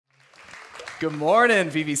Good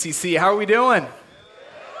morning, VBCC. How are we doing?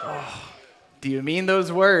 Oh, do you mean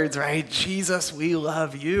those words, right? Jesus, we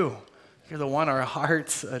love you. You're the one our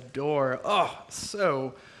hearts adore. Oh,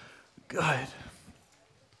 so good. I'm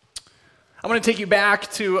going to take you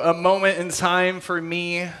back to a moment in time for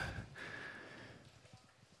me. It's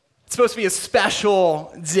supposed to be a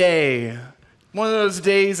special day. One of those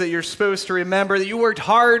days that you're supposed to remember that you worked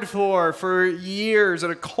hard for years,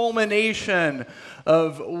 and a culmination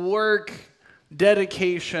of work,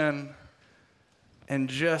 dedication, and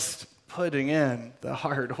just putting in the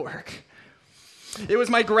hard work. It was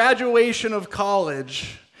my graduation of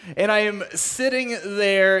college, and I am sitting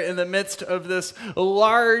there in the midst of this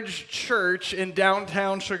large church in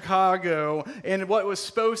downtown Chicago, and what was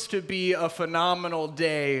supposed to be a phenomenal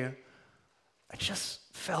day, I just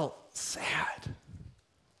felt sad.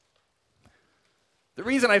 The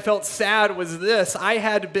reason I felt sad was this: I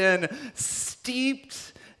had been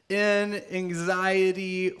steeped in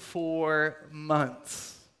anxiety for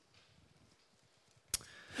months.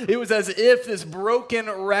 It was as if this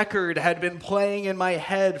broken record had been playing in my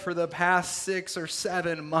head for the past 6 or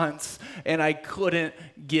 7 months, and I couldn't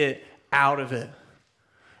get out of it.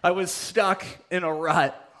 I was stuck in a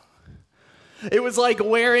rut. It was like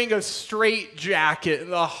wearing a straitjacket,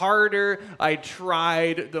 and the harder I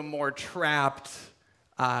tried, the more trapped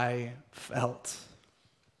I felt.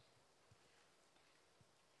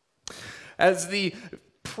 As the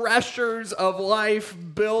pressures of life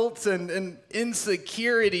built and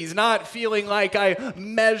insecurities, not feeling like I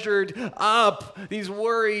measured up, these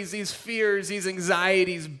worries, these fears, these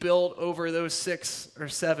anxieties built over those 6 or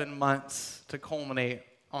 7 months to culminate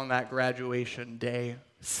on that graduation day,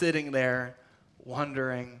 sitting there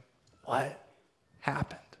wondering what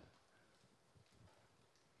happened.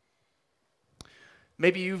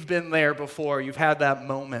 Maybe you've been there before. You've had that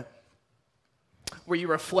moment where you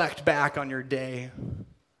reflect back on your day,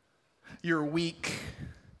 your week,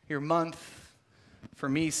 your month. For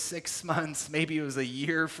me, 6 months, maybe it was a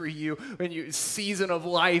year for you, season of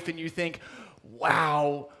life, and you think,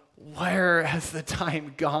 wow, where has the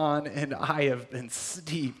time gone? And I have been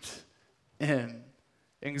steeped in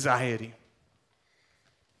anxiety.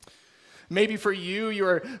 Maybe for you,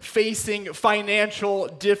 you're facing financial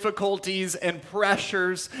difficulties and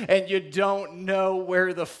pressures, and you don't know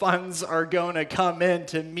where the funds are going to come in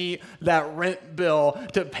to meet that rent bill,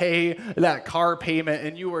 to pay that car payment,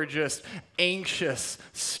 and you are just anxious,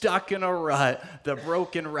 stuck in a rut. The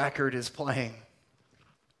broken record is playing.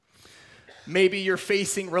 Maybe you're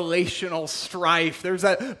facing relational strife. There's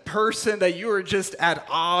that person that you are just at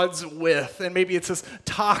odds with, and maybe it's this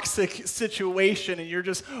toxic situation, and you're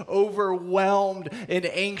just overwhelmed and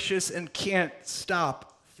anxious and can't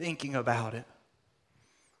stop thinking about it.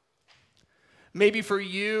 Maybe for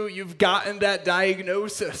you, you've gotten that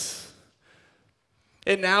diagnosis,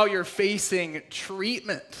 and now you're facing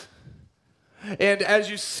treatment. And as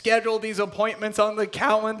you schedule these appointments on the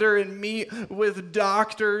calendar and meet with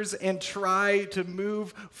doctors and try to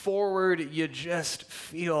move forward, you just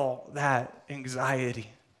feel that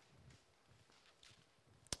anxiety.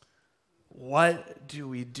 What do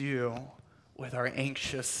we do with our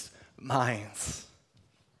anxious minds?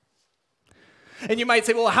 And you might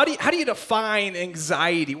say, well, how do you define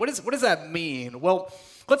anxiety? What does that mean? Well,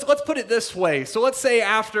 Let's put it this way. So let's say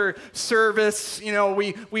after service,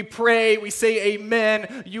 we pray, we say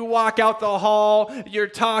amen, you walk out the hall, you're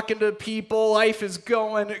talking to people, life is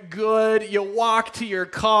going good, you walk to your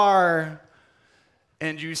car,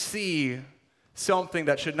 and you see something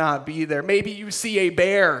that should not be there. Maybe you see a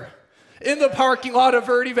bear in the parking lot of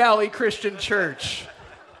Verde Valley Christian Church.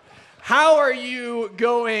 How are you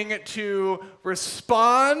going to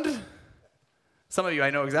respond? Some of you,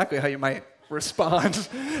 I know exactly how you might respond.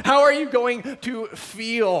 How are you going to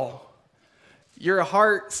feel? Your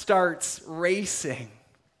heart starts racing.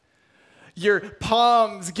 Your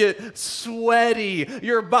palms get sweaty.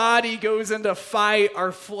 Your body goes into fight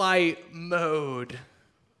or flight mode.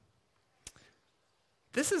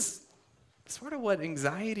 This is sort of what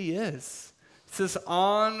anxiety is. It's this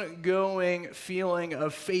ongoing feeling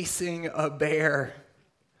of facing a bear.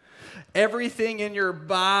 Everything in your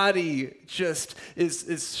body just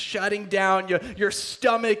is shutting down. Your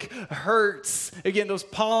stomach hurts. Again, those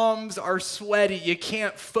palms are sweaty. You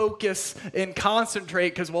can't focus and concentrate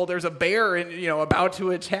because, well, there's a bear about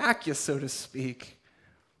to attack you, so to speak.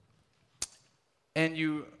 And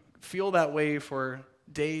you feel that way for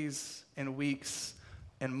days and weeks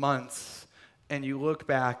and months. And you look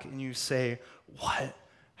back and you say, what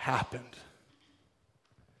happened?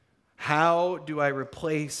 How do I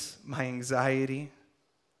replace my anxiety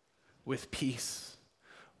with peace?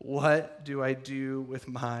 What do I do with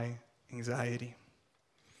my anxiety.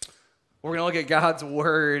 We're going to look at God's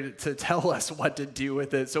word to tell us what to do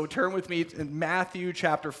with it. So turn with me in Matthew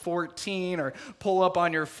chapter 14 or pull up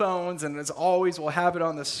on your phones, and as always, we'll have it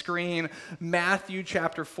on the screen. Matthew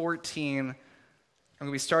chapter 14. I'm going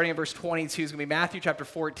to be starting at verse 22. It's going to be Matthew chapter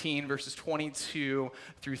 14, verses 22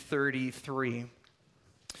 through 33.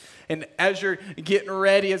 And as we're getting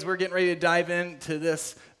ready to dive into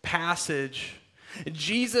this passage,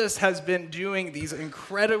 Jesus has been doing these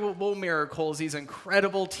incredible miracles, these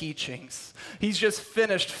incredible teachings. He's just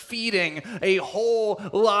finished feeding a whole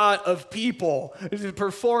lot of people,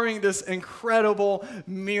 performing this incredible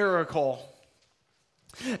miracle.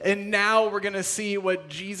 And now we're going to see what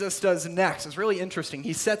Jesus does next. It's really interesting.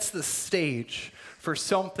 He sets the stage for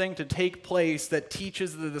something to take place that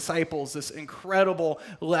teaches the disciples this incredible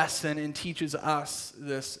lesson and teaches us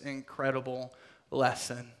this incredible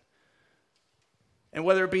lesson. And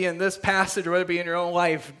whether it be in this passage or whether it be in your own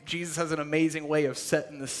life, Jesus has an amazing way of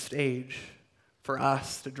setting the stage for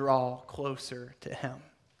us to draw closer to him.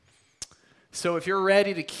 So if you're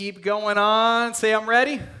ready to keep going on, say, I'm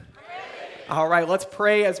ready. Ready. All right, let's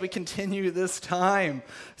pray as we continue this time.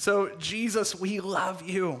 So Jesus, we love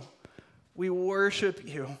you. We worship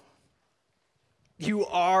you. You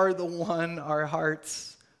are the one our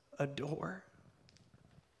hearts adore.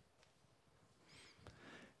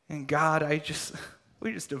 And God,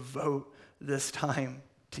 we just devote this time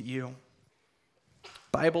to you.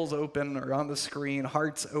 Bibles open or on the screen,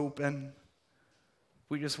 hearts open.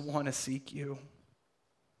 We just want to seek you.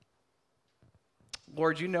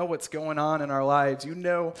 Lord, you know what's going on in our lives. You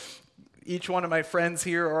know each one of my friends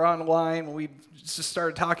here or online, when we just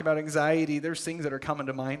started talking about anxiety, there's things that are coming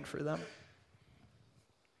to mind for them.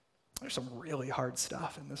 There's some really hard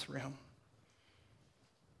stuff in this room.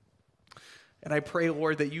 And I pray,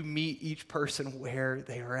 Lord, that you meet each person where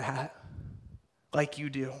they are at, like you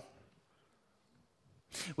do.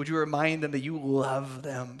 Would you remind them that you love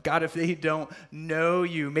them? God, if they don't know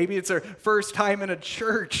you, maybe it's their first time in a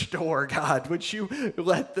church door, God, would you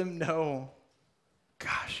let them know,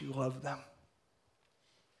 gosh, you love them.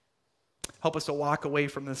 Help us to walk away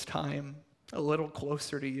from this time a little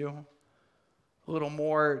closer to you, a little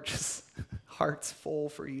more just hearts full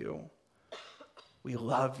for you. We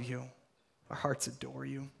love you. Our hearts adore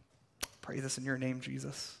you. Pray this in your name,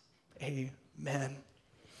 Jesus. Amen.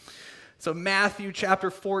 So Matthew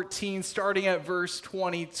chapter 14, starting at verse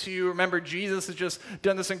 22. Remember, Jesus has just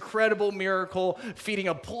done this incredible miracle, feeding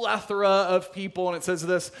a plethora of people. And it says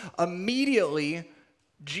this, immediately,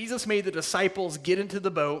 Jesus made the disciples get into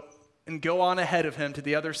the boat and go on ahead of him to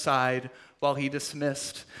the other side while he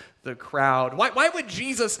dismissed the crowd. Why would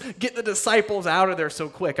Jesus get the disciples out of there so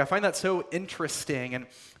quick? I find that so interesting. And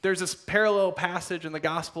there's this parallel passage in the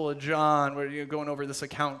Gospel of John where you're going over this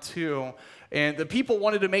account too. And the people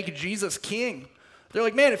wanted to make Jesus king. They're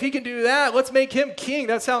like, man, if he can do that, let's make him king.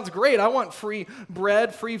 That sounds great. I want free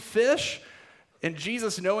bread, free fish. And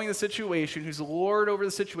Jesus, knowing the situation, who's Lord over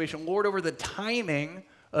the situation, Lord over the timing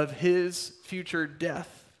of his future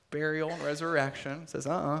death, burial, and resurrection, says,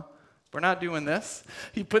 we're not doing this.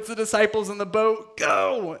 He puts the disciples in the boat,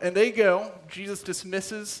 go, and they go. Jesus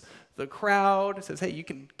dismisses the crowd, says, hey, you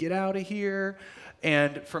can get out of here.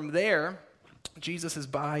 And from there, Jesus is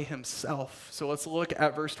by himself. So let's look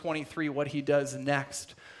at verse 23, what he does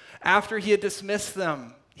next. After he had dismissed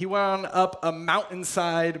them, he went on up a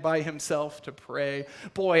mountainside by himself to pray.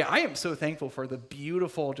 Boy, I am so thankful for the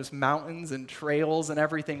beautiful just mountains and trails and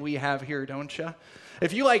everything we have here, don't you?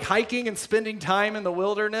 If you like hiking and spending time in the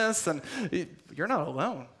wilderness, and you're not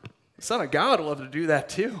alone. The Son of God will love to do that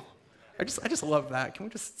too. I just love that. Can we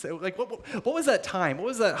just say, like, what was that time? What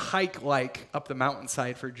was that hike like up the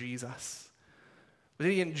mountainside for Jesus?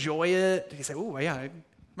 Did he enjoy it? Did he say, oh, yeah, I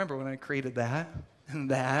remember when I created that and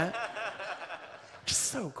that? Just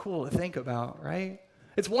so cool to think about, right?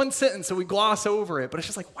 It's one sentence, so we gloss over it, but it's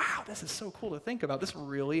just like, wow, this is so cool to think about. This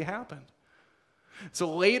really happened.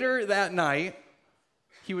 So later that night,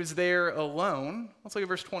 he was there alone. Let's look at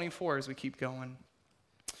verse 24 as we keep going.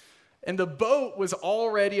 And the boat was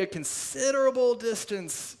already a considerable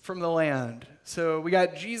distance from the land. So we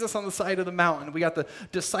got Jesus on the side of the mountain. We got the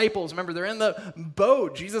disciples. Remember, they're in the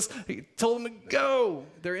boat. Jesus told them to go.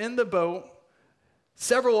 They're in the boat.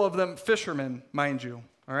 Several of them fishermen, mind you.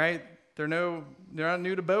 All right? They're not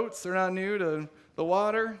new to boats. They're not new to the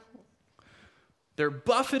water. They're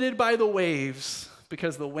buffeted by the waves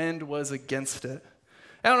because the wind was against it.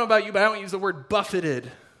 I don't know about you, but I don't use the word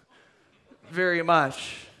buffeted very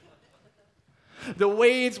much. The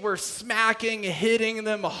waves were smacking, hitting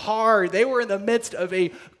them hard. They were in the midst of a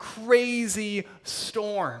crazy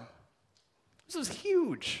storm. This was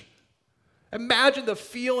huge. Imagine the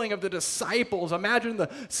feeling of the disciples. Imagine the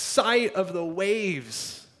sight of the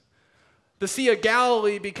waves. The Sea of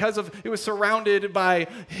Galilee, because of it was surrounded by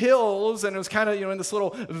hills and it was kind of, in this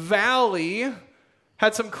little valley,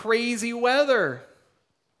 had some crazy weather.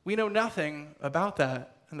 We know nothing about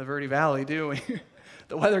that in the Verde Valley, do we?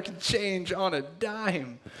 The weather can change on a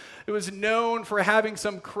dime. It was known for having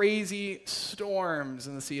some crazy storms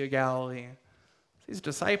in the Sea of Galilee. These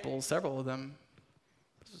disciples, several of them,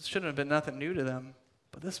 this shouldn't have been nothing new to them,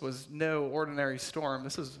 but this was no ordinary storm.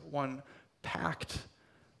 This is one packed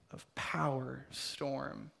of power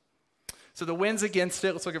storm. So the wind's against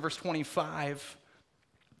it. Let's look at verse 25.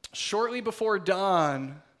 Shortly before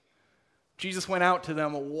dawn, Jesus went out to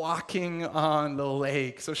them walking on the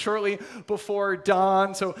lake. So shortly before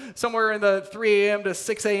dawn, so somewhere in the 3 a.m. to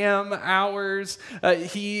 6 a.m. hours,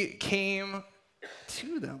 he came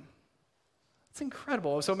to them. It's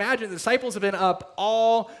incredible. So imagine the disciples have been up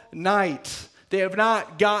all night. They have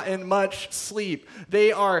not gotten much sleep.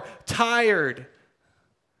 They are tired.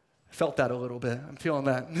 I felt that a little bit. I'm feeling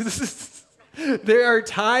that. They are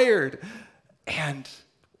tired. And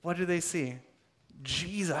what do they see?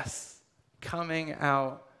 Jesus coming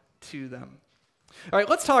out to them. All right,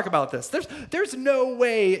 let's talk about this. There's no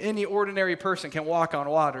way any ordinary person can walk on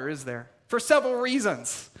water, is there? For several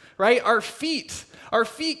reasons, right? Our feet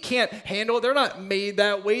can't handle it. They're not made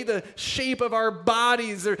that way. The shape of our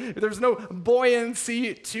bodies, there's no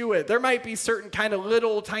buoyancy to it. There might be certain kind of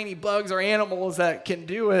little tiny bugs or animals that can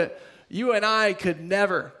do it. You and I could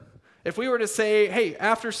never. If we were to say, hey,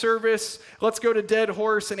 after service, let's go to Dead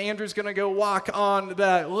Horse and Andrew's going to go walk on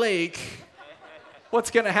that lake,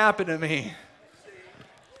 what's going to happen to me?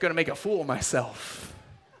 I'm going to make a fool of myself.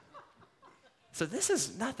 So this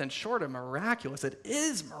is nothing short of miraculous. It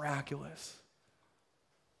is miraculous.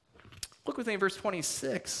 Look with me in verse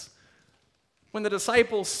 26. When the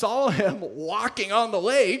disciples saw him walking on the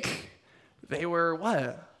lake, they were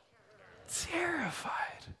what? Terrified.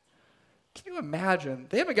 Can you imagine?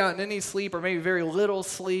 They haven't gotten any sleep or maybe very little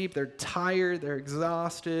sleep. They're tired. They're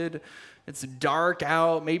exhausted. It's dark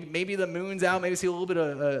out. Maybe the moon's out. Maybe see a little bit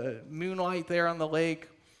of moonlight there on the lake.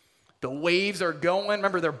 The waves are going.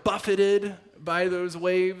 Remember, they're buffeted by those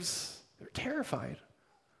waves. They're terrified.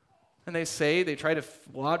 And they try to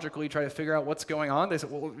logically figure out what's going on. They said,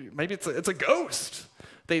 well, maybe it's a ghost,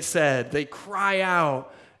 they said. They cry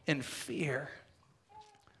out in fear.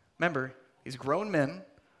 Remember, these grown men,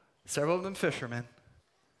 several of them fishermen,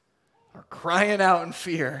 are crying out in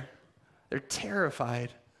fear. They're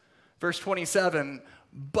terrified. Verse 27,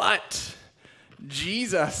 but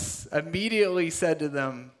Jesus immediately said to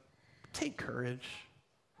them, take courage.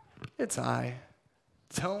 It's I.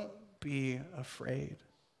 Don't be afraid.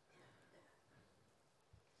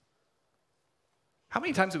 How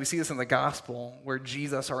many times do we see this in the gospel where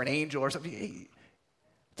Jesus or an angel or something, hey,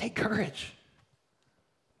 take courage.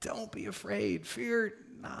 Don't be afraid. Fear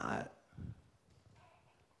not.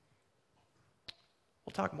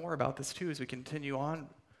 We'll talk more about this too as we continue on.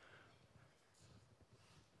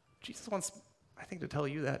 Jesus wants, I think, to tell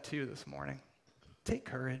you that too this morning. Take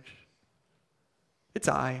courage. It's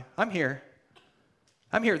I. I'm here.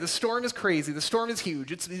 I'm here. The storm is crazy. The storm is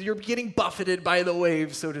huge. You're getting buffeted by the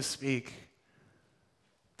waves, so to speak.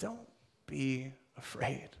 Don't be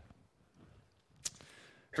afraid.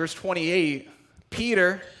 Verse 28,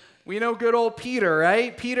 Peter, we know good old Peter,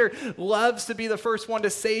 right? Peter loves to be the first one to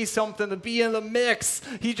say something, to be in the mix.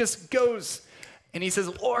 He just goes and he says,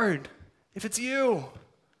 Lord, if it's you,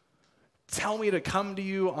 tell me to come to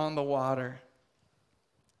you on the water.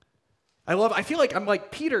 I feel like I'm like,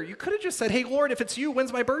 Peter, you could have just said, hey, Lord, if it's you,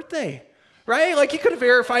 when's my birthday? Right? Like, you could have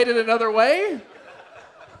verified it another way.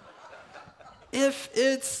 If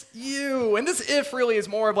it's you. And this if really is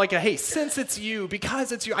more of like a, hey, since it's you,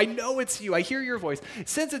 because it's you, I know it's you, I hear your voice.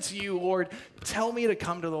 Since it's you, Lord, tell me to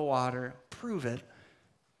come to the water. Prove it.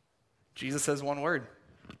 Jesus says one word.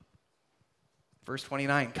 Verse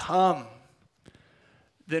 29, come.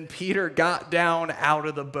 Then Peter got down out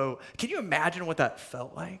of the boat. Can you imagine what that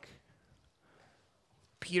felt like?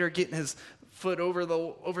 Peter getting his foot over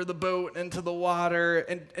the boat into the water,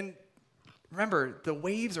 and remember, the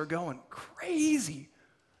waves are going crazy.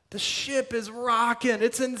 The ship is rocking.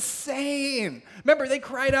 It's insane. Remember, they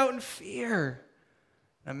cried out in fear.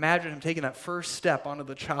 Imagine him taking that first step onto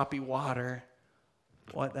the choppy water,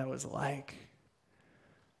 what that was like.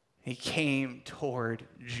 He came toward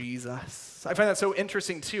Jesus. I find that so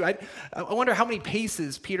interesting, too. I wonder how many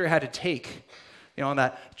paces Peter had to take, on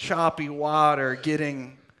that choppy water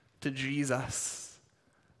getting to Jesus.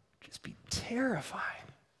 Just be terrified.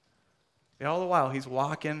 And all the while, he's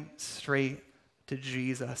walking straight to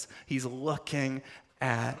Jesus. He's looking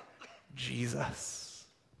at Jesus.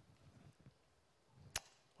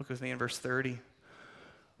 Look with me in verse 30.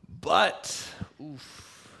 But,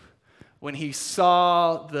 when he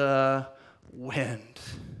saw the wind.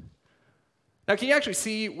 Now, can you actually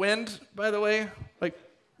see wind, by the way? Like,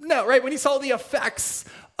 no, right? When he saw the effects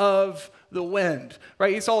of the wind,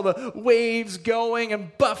 right? He saw the waves going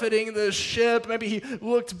and buffeting the ship. Maybe he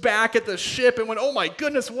looked back at the ship and went, oh my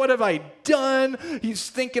goodness, what have I done? He's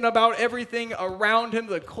thinking about everything around him,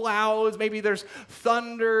 the clouds. Maybe there's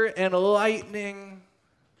thunder and lightning.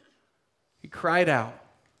 He cried out,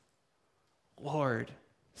 Lord,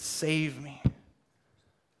 save me.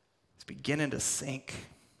 It's beginning to sink.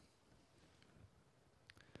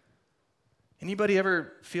 Anybody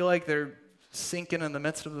ever feel like they're sinking in the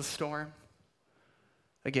midst of the storm?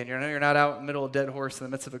 Again, you're not out in the middle of Dead Horse in the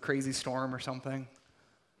midst of a crazy storm or something.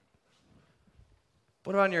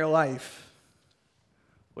 What about in your life?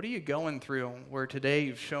 What are you going through where today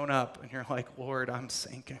you've shown up and you're like, Lord, I'm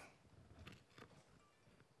sinking?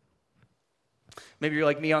 Maybe you're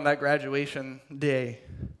like me on that graduation day.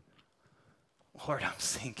 Lord, I'm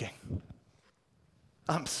sinking.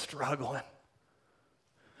 I'm struggling.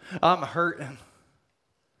 I'm hurting.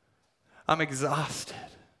 I'm exhausted.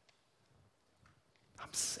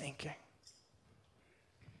 I'm sinking.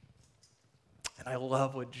 And I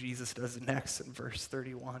love what Jesus does next in verse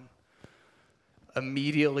 31.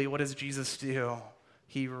 Immediately, what does Jesus do?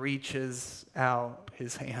 He reaches out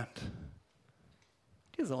his hand.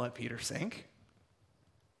 He doesn't let Peter sink.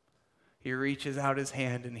 He reaches out his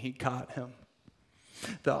hand and he caught him.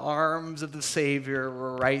 The arms of the Savior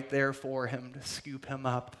were right there for him to scoop him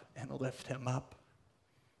up and lift him up.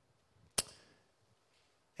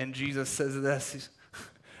 And Jesus says this,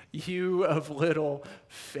 you of little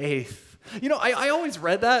faith. You know, I always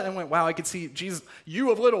read that and went, wow, I could see Jesus,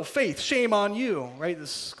 you of little faith, shame on you, right? The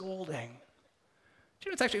scolding.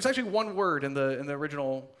 You know, it's actually one word in the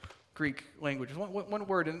original Greek language. One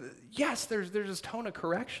word. And yes, there's this tone of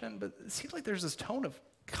correction, but it seems like there's this tone of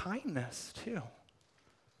kindness too.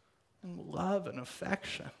 And love and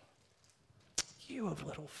affection. You of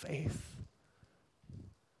little faith.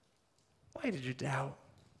 Why did you doubt?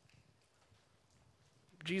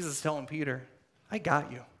 Jesus is telling Peter, I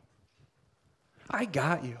got you. I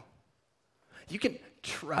got you. You can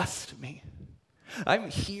trust me. I'm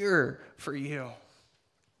here for you.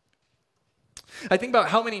 I think about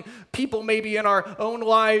how many people maybe in our own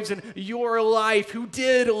lives and your life who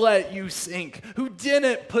did let you sink, who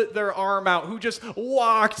didn't put their arm out, who just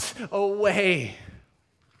walked away.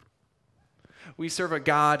 We serve a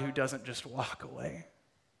God who doesn't just walk away.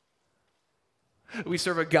 We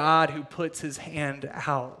serve a God who puts his hand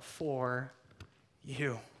out for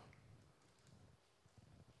you.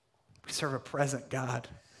 We serve a present God,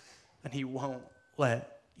 and he won't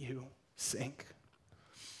let you sink.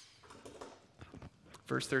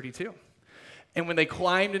 Verse 32. And when they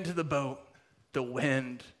climbed into the boat, the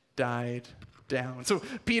wind died down. So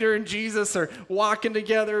Peter and Jesus are walking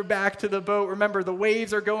together back to the boat. Remember, the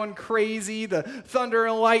waves are going crazy. The thunder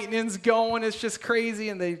and lightning's going. It's just crazy.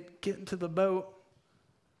 And they get into the boat.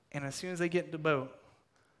 And as soon as they get into the boat,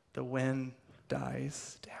 the wind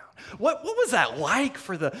dies down. What was that like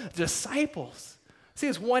for the disciples? See,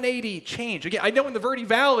 it's 180 change. Again, I know in the Verde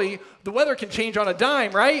Valley, the weather can change on a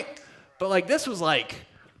dime, right? But like this was like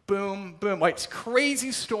boom, boom, like it's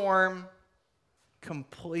crazy storm,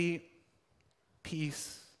 complete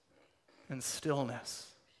peace and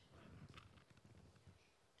stillness.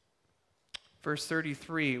 Verse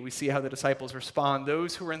 33, we see how the disciples respond.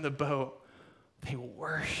 Those who were in the boat, they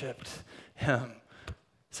worshiped him,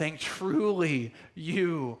 saying, truly,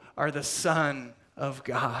 you are the Son of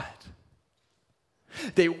God.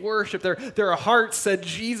 They worshiped. Their hearts said,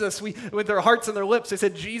 Jesus, with their hearts and their lips, they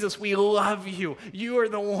said, Jesus, we love you. You are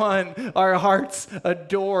the one our hearts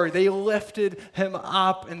adore. They lifted him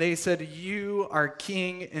up and they said, you are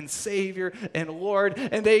King and Savior and Lord.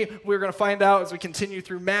 And we're going to find out as we continue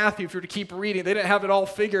through Matthew, if you're to keep reading, they didn't have it all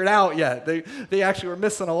figured out yet. They actually were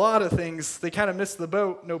missing a lot of things. They kind of missed the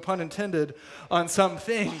boat, no pun intended, on some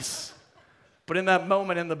things. But in that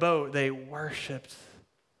moment in the boat, they worshiped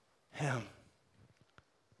him.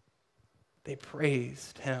 They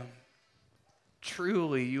praised him.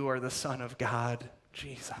 Truly, you are the Son of God,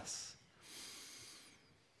 Jesus.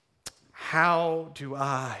 How do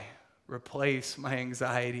I replace my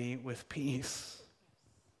anxiety with peace?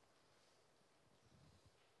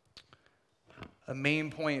 A main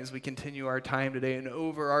point as we continue our time today, an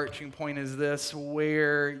overarching point is this: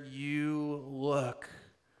 where you look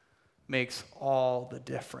makes all the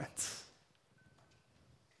difference.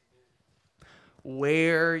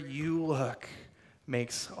 Where you look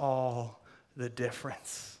makes all the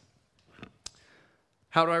difference.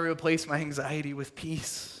 How do I replace my anxiety with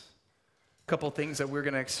peace? A couple things that we're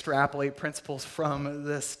going to extrapolate principles from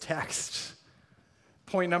this text.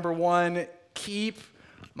 Point number one, keep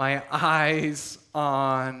my eyes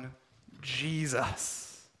on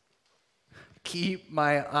Jesus. Keep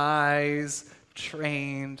my eyes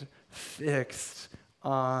trained, fixed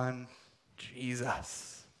on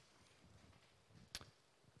Jesus.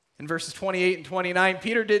 In verses 28 and 29,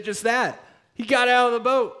 Peter did just that. He got out of the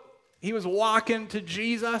boat. He was walking to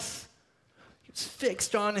Jesus. He was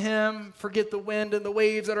fixed on him. Forget the wind and the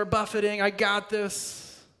waves that are buffeting. I got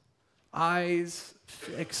this. Eyes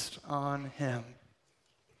fixed on him.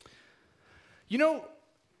 You know,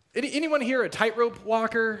 anyone here a tightrope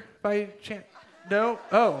walker by chance? No?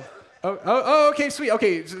 Oh, okay, sweet.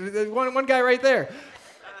 Okay, so one guy right there.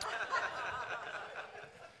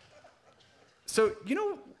 So, you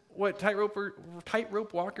know what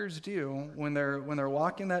tightrope walkers do when they're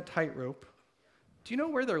walking that tightrope? Do you know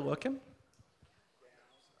where they're looking?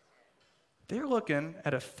 They're looking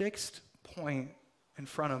at a fixed point in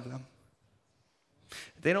front of them.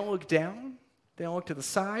 They don't look down. They don't look to the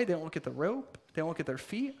side. They don't look at the rope. They don't look at their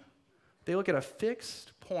feet. They look at a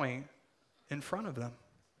fixed point in front of them.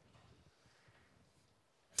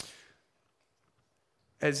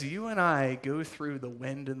 As you and I go through the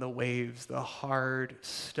wind and the waves, the hard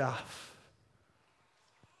stuff,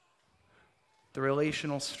 the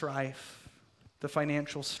relational strife, the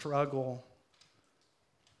financial struggle,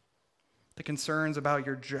 the concerns about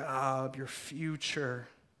your job, your future,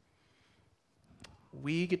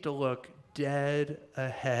 we get to look dead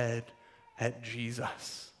ahead at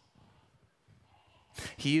Jesus.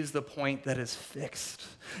 He is the point that is fixed.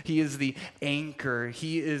 He is the anchor.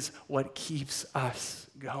 He is what keeps us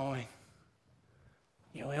going.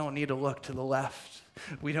 You know, we don't need to look to the left.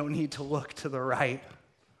 We don't need to look to the right.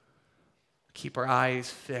 Keep our eyes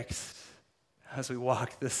fixed as we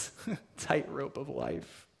walk this tightrope of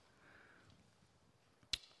life.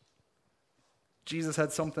 Jesus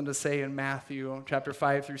had something to say in Matthew chapter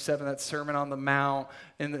 5 through 7, that Sermon on the Mount.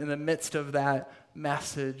 In the midst of that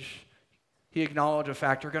message, he acknowledged the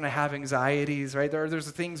fact you're going to have anxieties, right?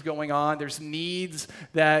 There's things going on. There's needs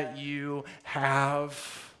that you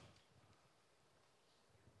have.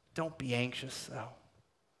 Don't be anxious, though.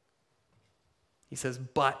 He says,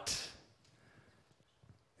 but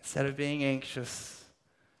instead of being anxious,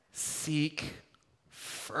 seek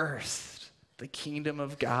first the kingdom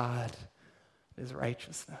of God, his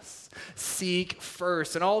righteousness. Seek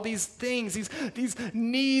first. And all these things, these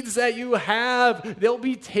needs that you have, they'll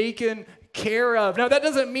be taken care of. Now, that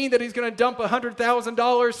doesn't mean that he's going to dump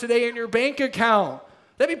 $100,000 today in your bank account.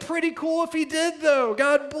 That'd be pretty cool if he did, though.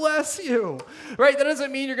 God bless you. Right? That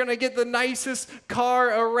doesn't mean you're going to get the nicest car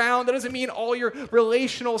around. That doesn't mean all your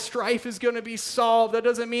relational strife is going to be solved. That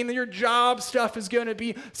doesn't mean that your job stuff is going to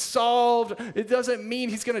be solved. It doesn't mean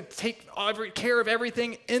he's going to take care of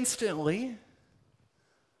everything instantly.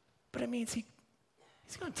 But it means he's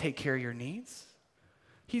going to take care of your needs.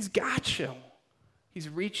 He's got you. He's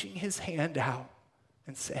reaching his hand out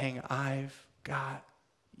and saying, I've got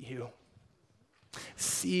you.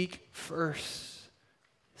 Seek first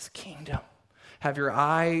his kingdom. Have your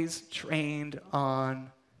eyes trained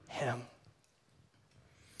on him.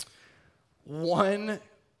 One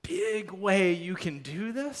big way you can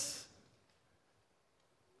do this,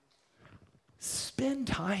 spend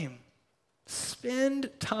time. Spend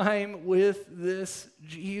time with this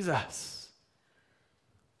Jesus.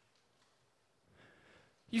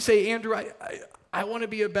 You say, Andrew, I want to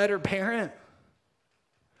be a better parent.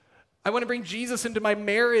 I want to bring Jesus into my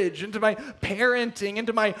marriage, into my parenting,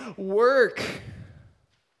 into my work.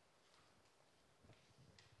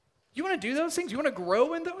 You want to do those things? You want to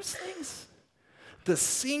grow in those things? The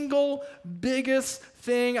single biggest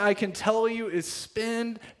thing I can tell you is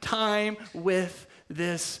spend time with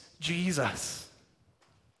this Jesus.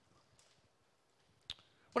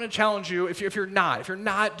 I want to challenge you, if you're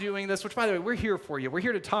not doing this, which, by the way, we're here for you. We're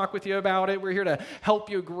here to talk with you about it. We're here to help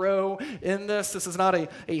you grow in this. This is not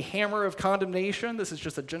a hammer of condemnation. This is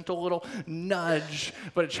just a gentle little nudge.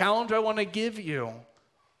 But a challenge I want to give you.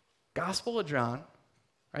 Gospel of John,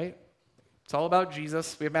 right? It's all about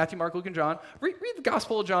Jesus. We have Matthew, Mark, Luke, and John. Read the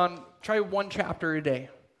Gospel of John. Try one chapter a day.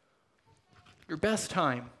 Your best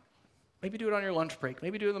time. Maybe do it on your lunch break.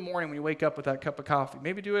 Maybe do it in the morning when you wake up with that cup of coffee.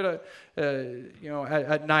 Maybe do it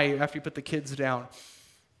at night after you put the kids down.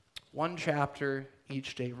 One chapter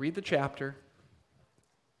each day. Read the chapter.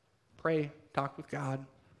 Pray. Talk with God.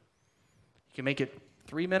 You can make it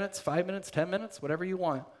 3 minutes, 5 minutes, 10 minutes, whatever you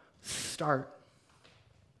want. Start.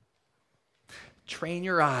 Train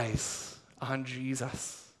your eyes on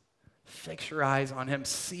Jesus. Fix your eyes on him.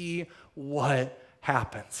 See what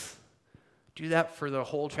happens. Do that for the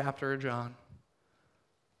whole chapter of John.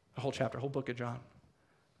 The whole chapter, whole book of John.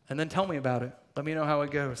 And then tell me about it. Let me know how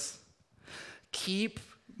it goes. Keep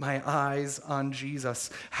my eyes on Jesus.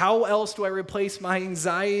 How else do I replace my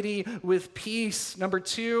anxiety with peace? Number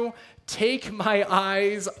 2, take my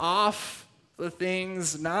eyes off the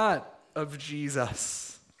things not of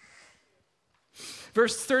Jesus.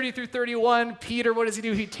 Verse 30 through 31, Peter, what does he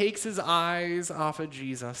do? He takes his eyes off of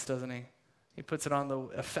Jesus, doesn't he? He puts it on the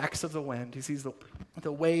effects of the wind. He sees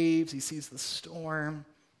the waves. He sees the storm.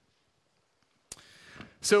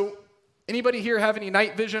 So, anybody here have any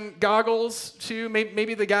night vision goggles too?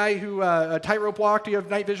 Maybe the guy who tightrope walked, do you have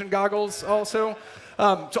night vision goggles also?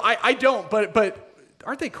 So I don't, but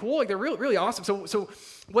aren't they cool? Like they're really, really awesome. So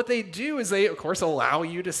what they do is they, of course, allow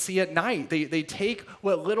you to see at night. They take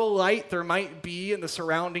what little light there might be in the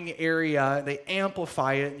surrounding area, and they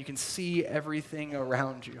amplify it, and you can see everything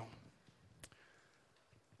around you.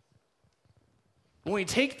 When we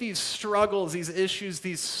take these struggles, these issues,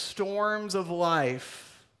 these storms of life,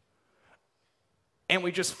 and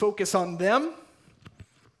we just focus on them,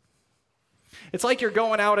 it's like you're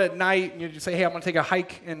going out at night and you just say, hey, I'm going to take a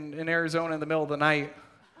hike in Arizona in the middle of the night.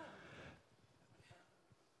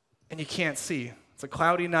 And you can't see. It's a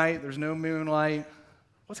cloudy night. There's no moonlight.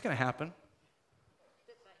 What's going to happen?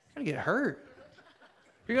 You're going to get hurt.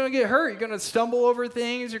 You're going to get hurt. You're going to stumble over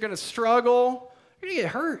things. You're going to struggle. You're going to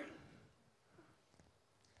get hurt.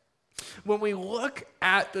 When we look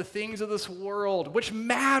at the things of this world, which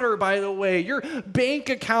matter, by the way, your bank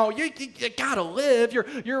account, you gotta live,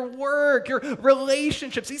 your work, your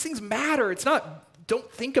relationships, these things matter. It's not, don't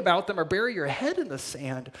think about them or bury your head in the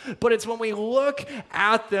sand, but it's when we look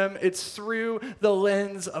at them, it's through the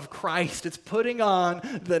lens of Christ. It's putting on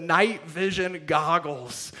the night vision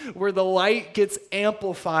goggles where the light gets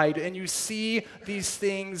amplified and you see these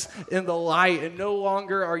things in the light, and no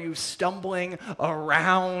longer are you stumbling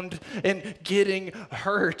around and getting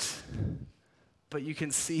hurt, but you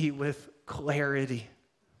can see with clarity.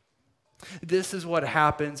 This is what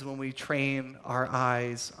happens when we train our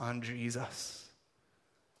eyes on Jesus.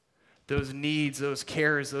 Those needs, those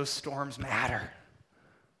cares, those storms matter.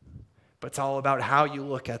 But it's all about how you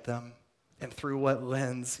look at them and through what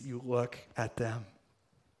lens you look at them.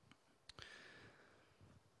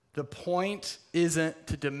 The point isn't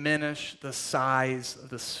to diminish the size of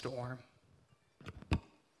the storm.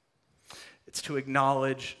 It's to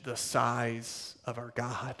acknowledge the size of our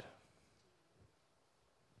God.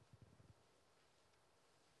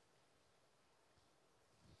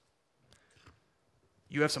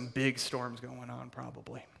 You have some big storms going on,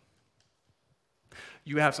 probably.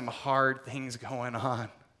 You have some hard things going on.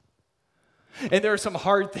 And there are some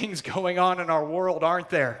hard things going on in our world, aren't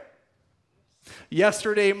there?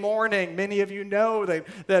 Yesterday morning, many of you know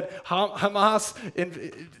that Hamas,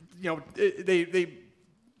 they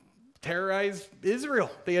terrorized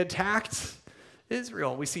Israel. They attacked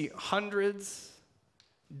Israel. We see hundreds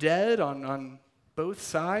dead on both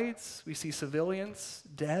sides. We see civilians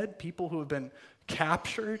dead, people who have been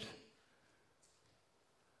captured.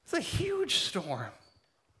 It's a huge storm.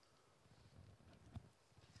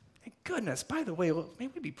 Thank goodness. By the way, may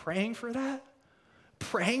we be praying for that?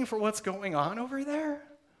 Praying for what's going on over there?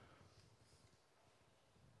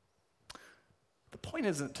 The point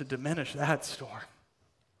isn't to diminish that storm.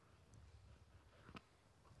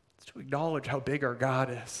 It's to acknowledge how big our God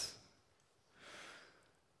is.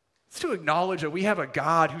 It's to acknowledge that we have a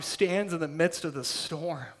God who stands in the midst of the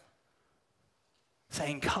storm,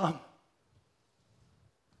 saying, come.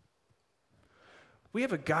 We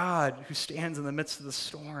have a God who stands in the midst of the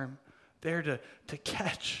storm, there to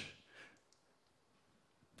catch,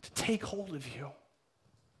 to take hold of you.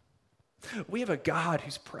 We have a God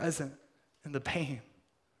who's present in the pain,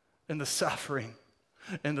 in the suffering,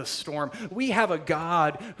 in the storm. We have a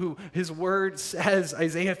God who, his word says,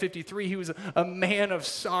 Isaiah 53, he was a man of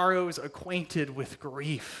sorrows, acquainted with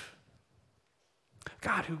grief.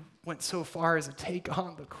 God who went so far as to take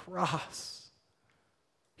on the cross.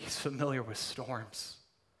 He's familiar with storms.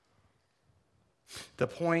 The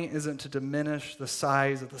point isn't to diminish the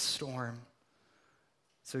size of the storm.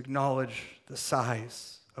 It's to acknowledge the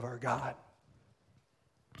size of our God.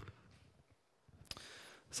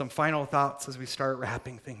 Some final thoughts as we start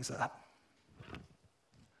wrapping things up.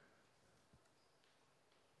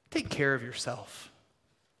 Take care of yourself.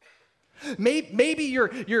 Maybe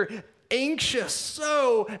you're anxious,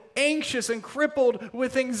 so anxious and crippled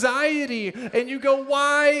with anxiety, and you go,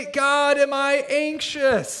 why, God, am I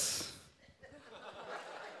anxious?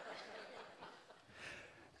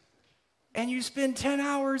 And you spend 10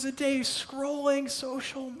 hours a day scrolling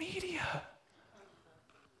social media.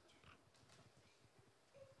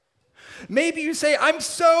 Maybe you say, I'm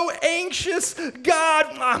so anxious, God,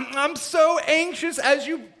 I'm so anxious as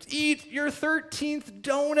you eat your 13th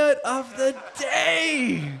donut of the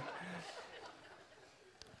day.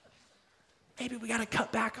 Maybe we got to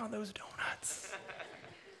cut back on those donuts.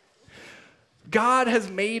 God has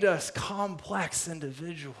made us complex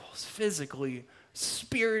individuals, physically,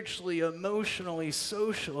 spiritually, emotionally,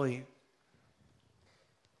 socially.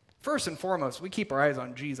 First and foremost, we keep our eyes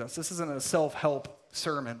on Jesus. This isn't a self-help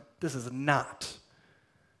sermon. This is not.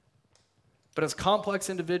 But as complex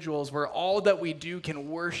individuals, where all that we do can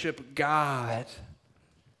worship God,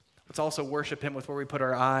 let's also worship him with where we put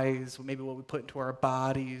our eyes, maybe what we put into our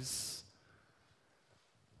bodies,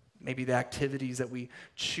 maybe the activities that we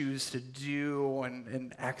choose to do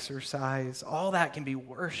and exercise. All that can be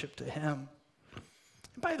worship to him.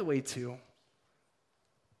 And by the way, too,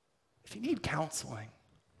 if you need counseling,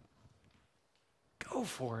 go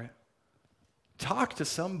for it. Talk to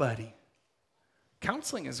somebody.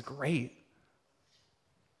 Counseling is great.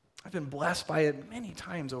 I've been blessed by it many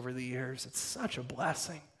times over the years. It's such a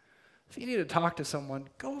blessing. If you need to talk to someone,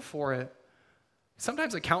 go for it.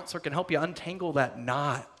 Sometimes a counselor can help you untangle that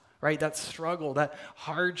knot, right? That struggle, that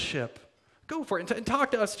hardship. Go for it. And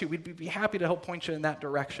talk to us too. We'd be happy to help point you in that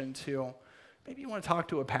direction too. Maybe you want to talk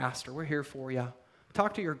to a pastor. We're here for you.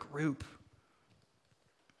 Talk to your group.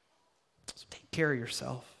 So take care of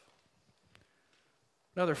yourself.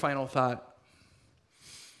 Another final thought.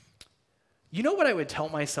 You know what I would tell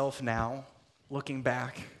myself now, looking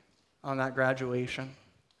back on that graduation?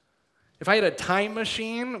 If I had a time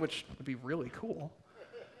machine, which would be really cool,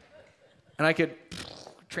 and I could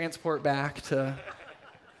transport back to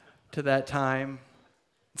that time,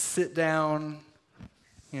 sit down,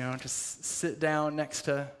 just sit down next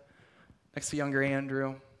to younger Andrew.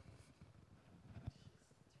 You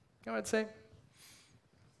know what I'd say?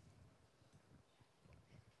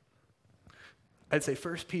 I'd say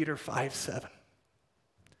 1 Peter 5:7.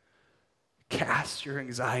 Cast your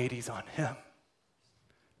anxieties on him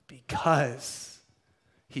because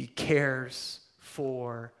he cares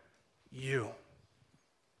for you.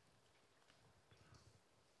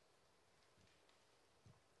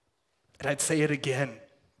 And I'd say it again.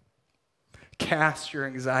 Cast your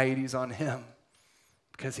anxieties on him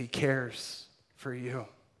because he cares for you.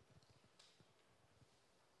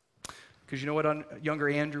 Because you know what younger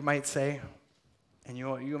Andrew might say? And you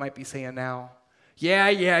know what you might be saying now? Yeah,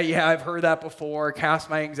 I've heard that before.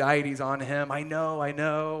 Cast my anxieties on him. I know.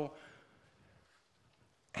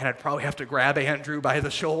 And I'd probably have to grab Andrew by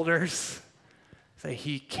the shoulders. Say,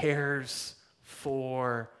 he cares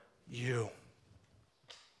for you.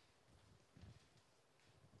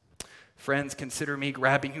 Friends, consider me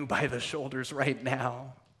grabbing you by the shoulders right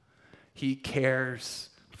now. He cares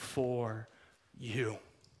for you.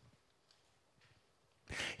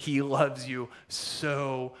 He loves you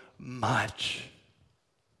so much.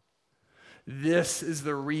 This is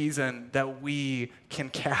the reason that we can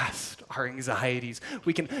cast our anxieties.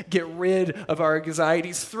 We can get rid of our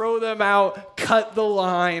anxieties, throw them out, cut the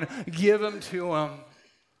line, give them to him.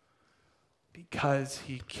 Because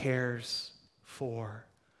he cares for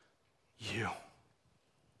you.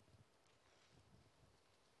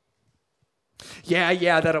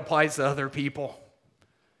 Yeah, that applies to other people.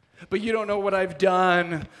 But you don't know what I've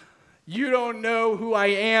done. You don't know who I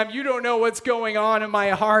am. You don't know what's going on in my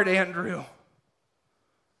heart, Andrew.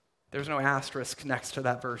 There's no asterisk next to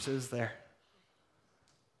that verse, is there?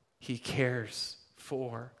 He cares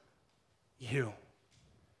for you.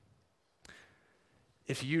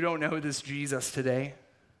 If you don't know this Jesus today,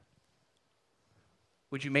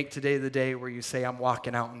 would you make today the day where you say, I'm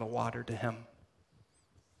walking out in the water to him?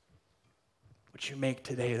 Would you make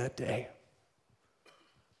today that day?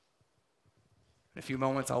 In a few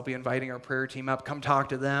moments, I'll be inviting our prayer team up. Come talk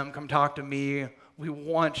to them. Come talk to me. We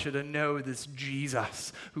want you to know this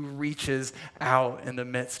Jesus who reaches out in the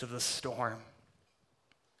midst of the storm.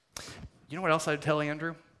 You know what else I'd tell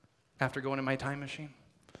Andrew after going in my time machine?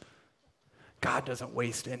 God doesn't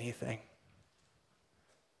waste anything.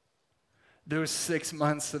 Those 6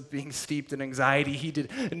 months of being steeped in anxiety, he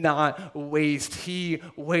did not waste. He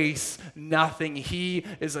wastes nothing. He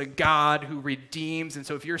is a God who redeems. And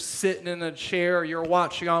so if you're sitting in a chair or you're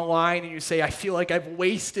watching online and you say, I feel like I've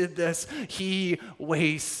wasted this, he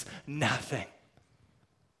wastes nothing.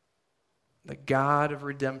 The God of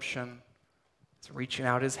redemption is reaching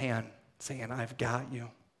out his hand, saying, I've got you,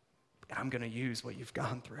 and I'm going to use what you've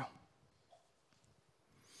gone through.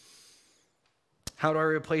 How do I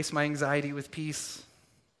replace my anxiety with peace?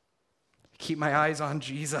 I keep my eyes on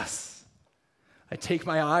Jesus. I take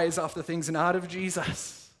my eyes off the things not of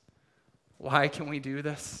Jesus. Why can we do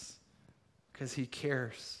this? Because he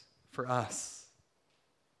cares for us.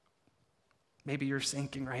 Maybe you're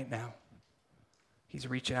sinking right now. He's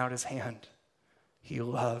reaching out his hand. He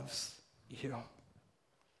loves you.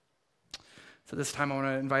 So this time I want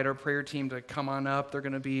to invite our prayer team to come on up. They're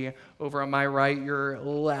going to be over on my right, your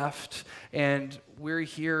left. And we're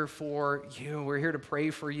here for you. We're here to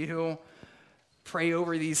pray for you. Pray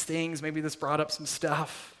over these things. Maybe this brought up some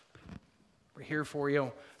stuff. We're here for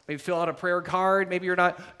you. Maybe fill out a prayer card. Maybe you're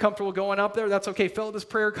not comfortable going up there. That's okay. Fill out this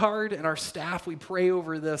prayer card. And our staff, we pray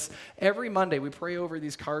over this. Every Monday, we pray over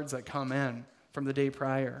these cards that come in from the day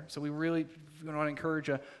prior. So we really want to encourage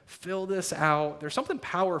you, fill this out. There's something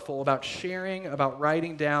powerful about sharing, about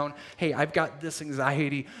writing down, hey, I've got this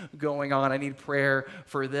anxiety going on. I need prayer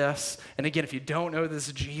for this. And again, if you don't know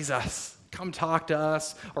this Jesus, come talk to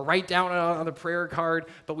us or write down on the prayer card,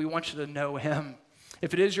 but we want you to know him.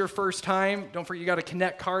 If it is your first time, don't forget you got a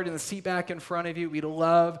connect card in the seat back in front of you. We'd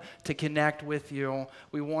love to connect with you.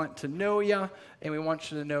 We want to know you, and we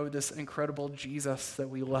want you to know this incredible Jesus that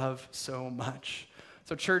we love so much.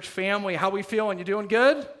 So church family, how we feeling? You doing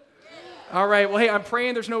good? Yeah. All right. Well, hey, I'm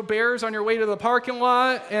praying there's no bears on your way to the parking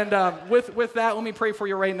lot. And with that, let me pray for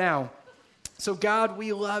you right now. So God,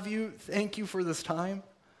 we love you. Thank you for this time.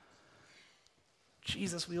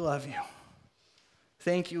 Jesus, we love you.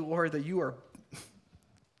 Thank you, Lord, that you're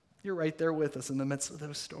right there with us in the midst of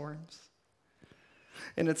those storms.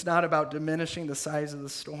 And it's not about diminishing the size of the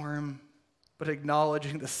storm, but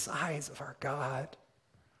acknowledging the size of our God.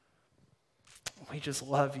 We just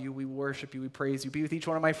love you. We worship you. We praise you. Be with each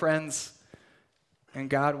one of my friends. And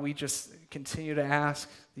God, we just continue to ask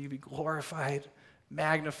that you be glorified,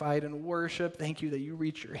 magnified, and worship. Thank you that you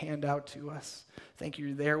reach your hand out to us. Thank you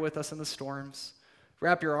you're there with us in the storms.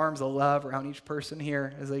 Wrap your arms of love around each person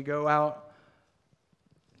here as they go out.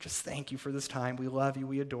 Just thank you for this time. We love you.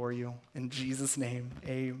 We adore you. In Jesus' name,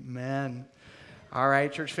 amen. All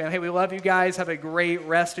right, church family. Hey, we love you guys. Have a great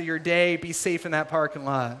rest of your day. Be safe in that parking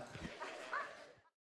lot.